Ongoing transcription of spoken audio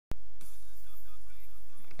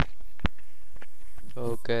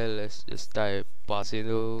Okay, let's just type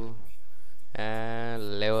Pasindu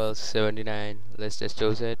and level 79. Let's just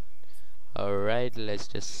choose it. Alright, let's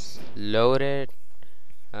just load it.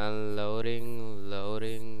 And loading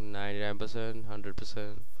 99%,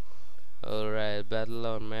 100%. Alright, battle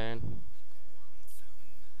on, man.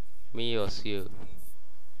 Me or you?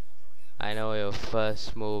 I know your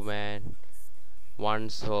first move, man.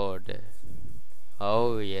 One sword.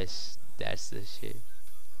 Oh yes, that's the shit.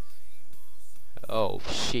 Oh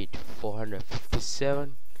shit,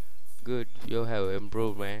 457. Good, you have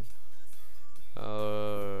improved, man.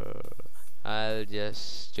 Uh, I'll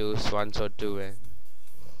just choose one or two, man,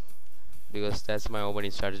 because that's my opening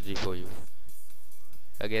strategy for you.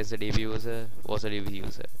 Against the DP user, was a DP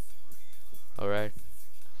user. Alright,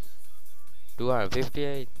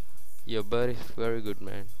 258. Your bird is very good,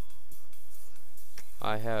 man.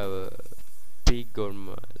 I have a peak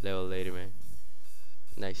on level 80, man.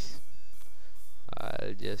 Nice.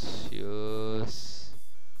 I'll just use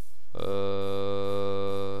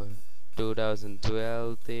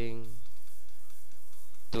 2012 thing,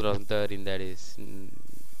 2013, that is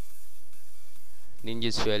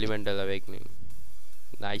ninjutsu elemental awakening.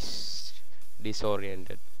 Nice.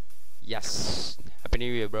 Disoriented. Yes, happy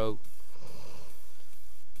new year, bro.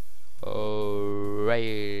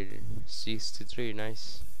 Alright, 63.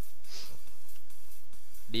 Nice.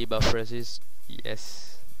 Debuff resist. Yes.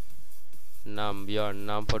 Numb, beyond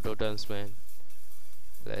numb for 2 turns, man.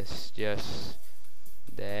 Let's just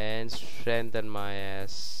then strengthen my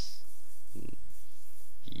ass.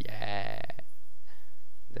 Yeah,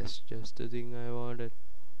 that's just the thing I wanted.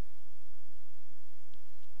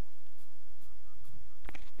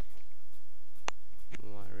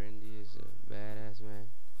 My Randy is a badass, man,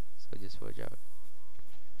 so just watch out.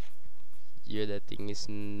 Yeah, that thing is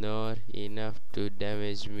not enough to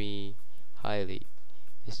damage me highly.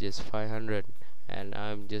 It's just 500 and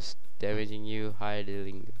I'm just damaging you high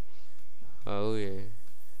dealing. Oh yeah,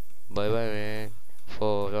 bye bye, man.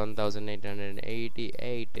 For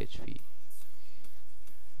 1888 HP.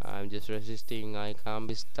 I'm just resisting, I can't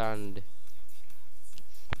be stunned.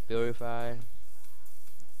 Purify.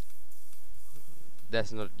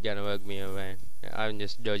 That's not gonna work me, man. I'm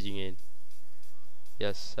just dodging it.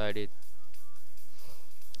 Yes, I did.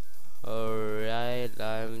 Alright,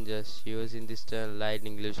 I'm just using this turn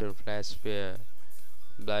lightning illusion flash spear.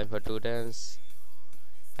 Blind for 2 turns.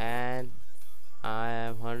 And I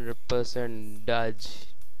am 100% dodge.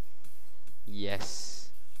 Yes.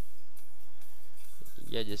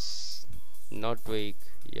 You're just not weak.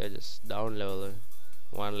 You're just down level.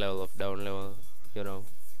 One level of down level. You know.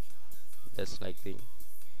 That's like thing.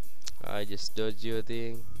 I just dodge your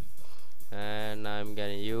thing. And I'm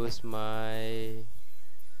gonna use my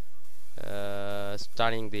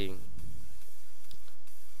stunning thing.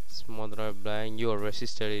 Smother blind. You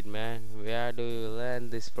resisted it, man. Where do you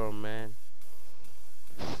land this from, man?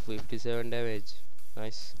 57 damage.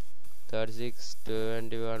 Nice. 36,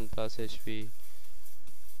 21 plus HP.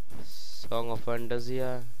 Song of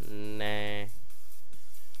Fantasia? Nah.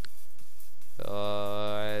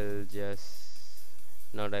 I'll just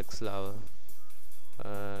not X lava.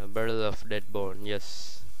 Battle of Deadborn,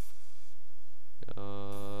 yes.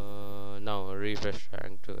 Now refresh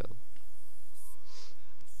rank 12.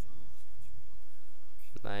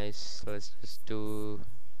 Nice. Let's just go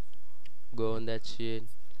on that shit.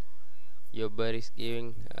 Your bird is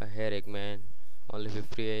giving a headache, man. Only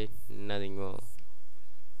 58, nothing more.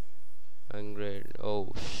 Ungraded.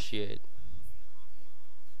 Oh shit.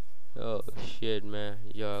 Oh shit, man.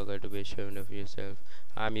 You're going to be ashamed of yourself.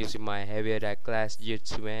 I'm using my heavy attack class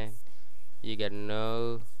jutsu, man. You got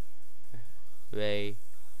no way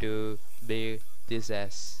to beat this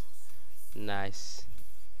ass. Nice.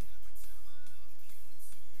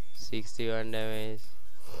 61 damage.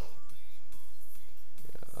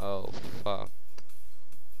 Oh fuck.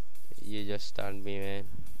 You just stunned me, man.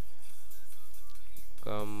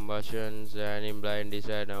 Combustions and in blind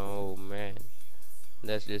design. Oh man.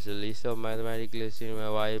 That's just a list of mathematical in my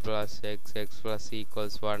y plus x plus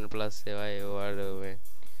equals 1 plus y whatever, man.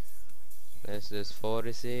 That's just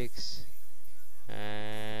 46.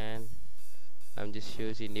 And I'm just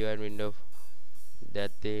using divine window.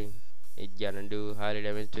 That thing, it gonna do high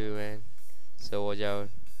damage to you, man. So watch out.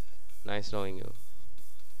 Nice knowing you.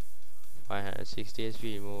 560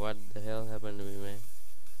 HP. What the hell happened to me, man?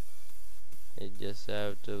 It just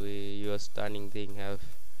have to be your stunning thing have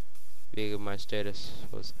bigger my status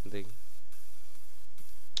or something.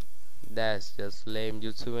 That's just lame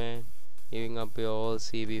jutsu, man. Giving up your whole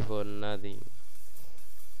CB for nothing.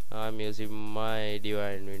 I'm using my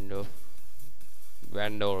divine window.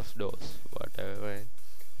 Vandor's dose, whatever, man.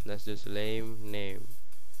 That's just lame name.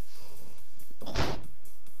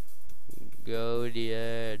 Go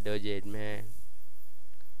dear Dojet man.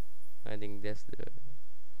 I think that's the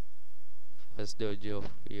first dojo of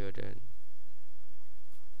your turn.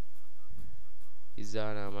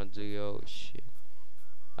 Izana Matsuyo. Shit.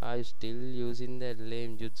 Are you still using that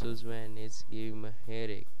lame jutsus, man? It's giving me a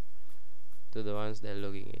headache to the ones that are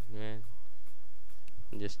looking at, man.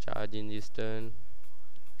 I'm just charging this turn.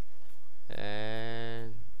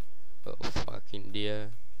 And oh fucking dear.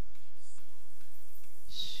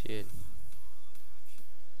 Shit.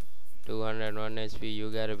 201 HP,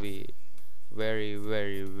 you gotta be very,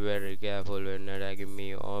 very, very careful when attacking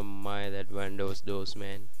me on my that Windows dose,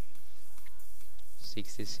 man.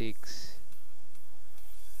 66.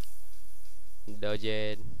 Dodge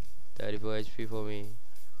it. 34 HP for me.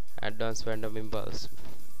 Advanced Phantom Impulse.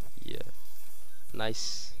 Yeah.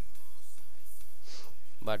 Nice.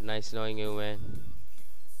 But nice knowing you, man.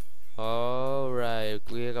 Alright,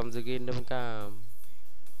 here comes the Kingdom Come.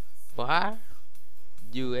 What?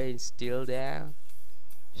 You ain't still there?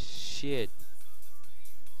 Shit.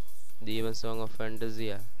 Demon Song of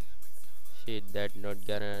Fantasia. Shit, that not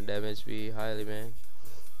gonna damage me highly, man.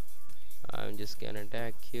 I'm just gonna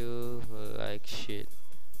attack you like shit.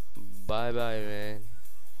 Bye bye, man.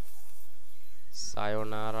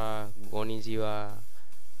 Sayonara, Konnichiwa,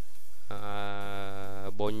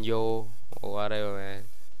 Bonjo, or whatever, man.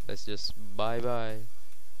 Let's just bye bye.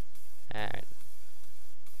 And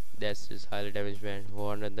that's just highly damaged, man.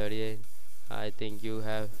 438. I think you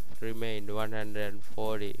have remained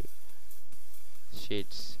 140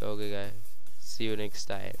 sheets. Okay, guys. See you next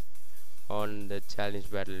time on the challenge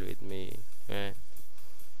battle with me, man.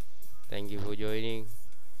 Thank you for joining.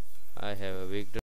 I have a victory.